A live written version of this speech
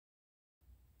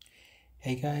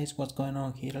Hey guys, what's going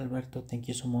on? Here Alberto. Thank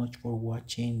you so much for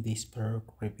watching this product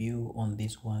review on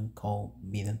this one called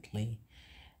Vidently.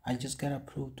 I just got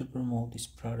approved to promote this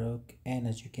product, and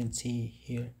as you can see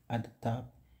here at the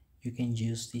top, you can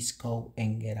use this code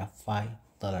and get a $5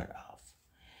 off.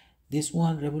 This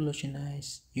one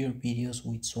revolutionized your videos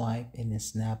with swipe and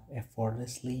snap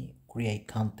effortlessly, create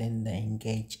content that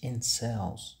engage and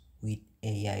sells with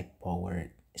AI powered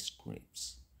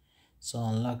scripts. So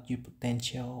unlock your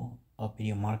potential of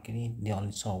video marketing. The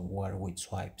only software with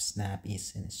swipe snap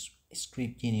is in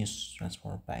script genius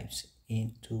transform vibes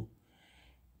into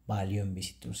value and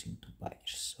visitors into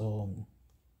buyers. So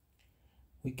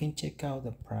we can check out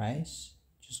the price.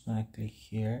 Just gonna click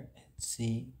here and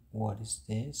see what is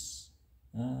this.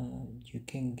 You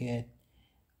can get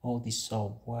all this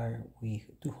software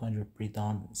with 200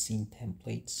 pre-done scene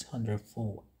templates, 100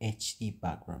 full HD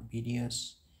background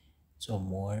videos, so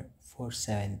more for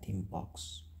 17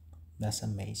 bucks. That's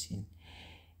amazing.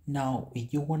 Now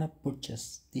if you want to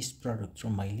purchase this product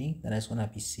from my link that is going to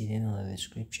be sitting in the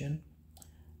description,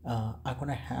 I'm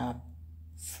gonna have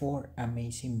 4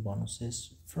 amazing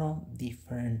bonuses from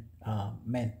different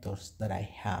mentors that I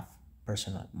have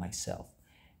personal myself.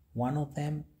 One of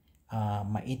them,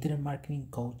 my internet marketing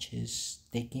coaches,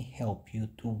 they can help you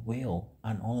to build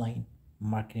an online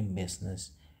marketing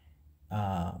business,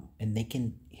 and they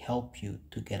can help you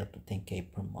to get up to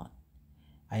 10K per month.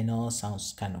 I know it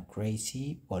sounds kind of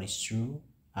crazy, but it's true.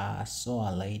 I saw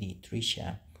a lady,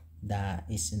 Trisha, that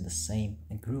is in the same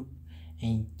group,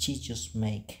 and she just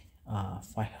make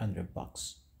 500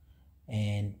 bucks,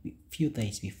 and a few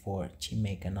days before she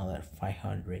make another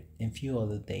 500, and few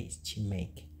other days she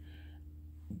make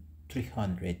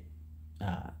 300,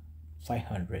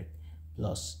 500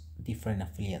 plus different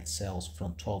affiliate sales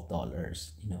from $12,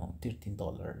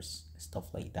 $13,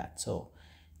 stuff like that. So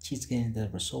she's getting the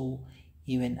result.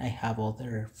 Even I have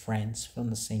other friends from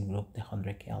the same group, the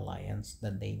 100K Alliance,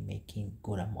 that they making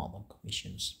good amount of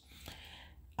commissions.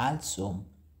 Also,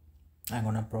 I'm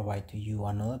gonna provide to you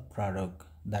another product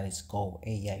that is called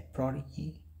AI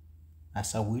Prodigy,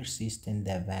 as a weird system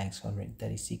that banks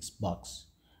 136 bucks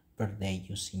per day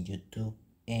using YouTube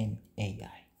and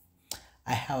AI.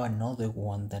 I have another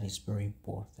one that is very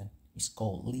important. It's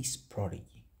called List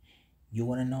Prodigy. You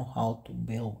want to know how to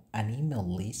build an email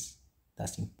list?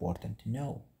 That's important to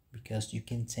know, because you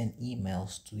can send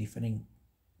emails to different,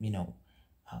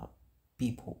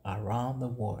 people around the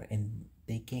world, and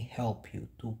they can help you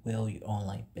to build your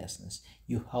online business.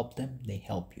 You help them, they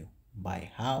help you.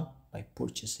 By how? By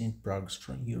purchasing products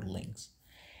from your links.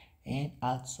 And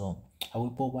also, I will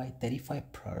provide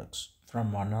 35 products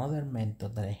from another mentor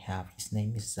that I have. His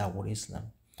name is Zawar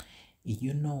Islam. If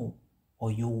you know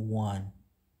or you want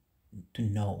to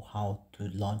know how to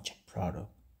launch a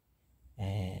product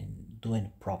and do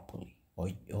it properly,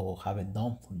 or have it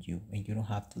done for you, and you don't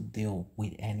have to deal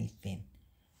with anything,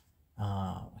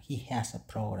 he has a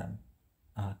program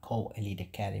called Elite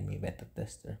Academy Beta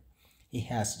Tester. He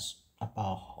has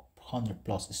about 100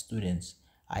 plus students.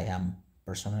 I am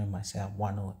personally myself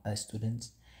one of the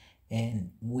students,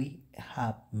 and we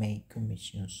have made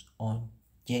commissions on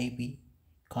JV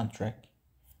contract,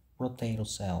 rotator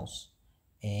sales,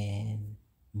 and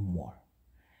more.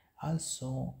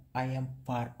 Also, I am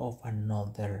part of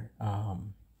another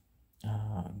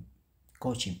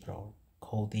coaching program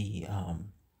called the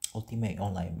Ultimate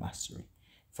Online Mastery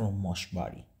from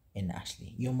Moshbody and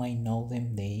Ashley. You might know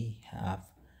them. They have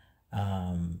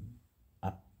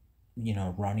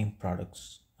running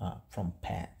products from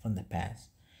the past,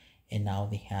 and now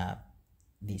they have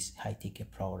this high ticket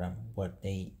program where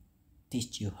they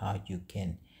teach you how you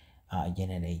can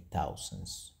generate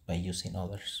thousands by using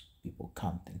others people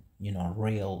content,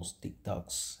 reels,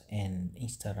 TikToks, and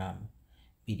Instagram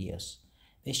videos.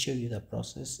 They show you the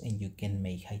process, and you can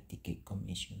make high ticket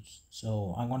commissions.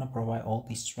 So I'm gonna provide all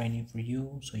this training for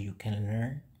you so you can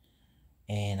learn,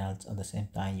 and at the same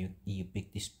time you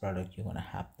pick this product, you're gonna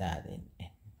have that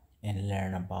and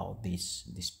learn about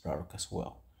this product as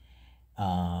well.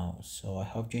 So I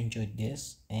hope you enjoyed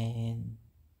this, and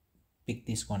pick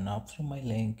this one up from my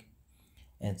link,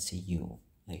 and see you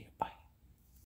later. Bye.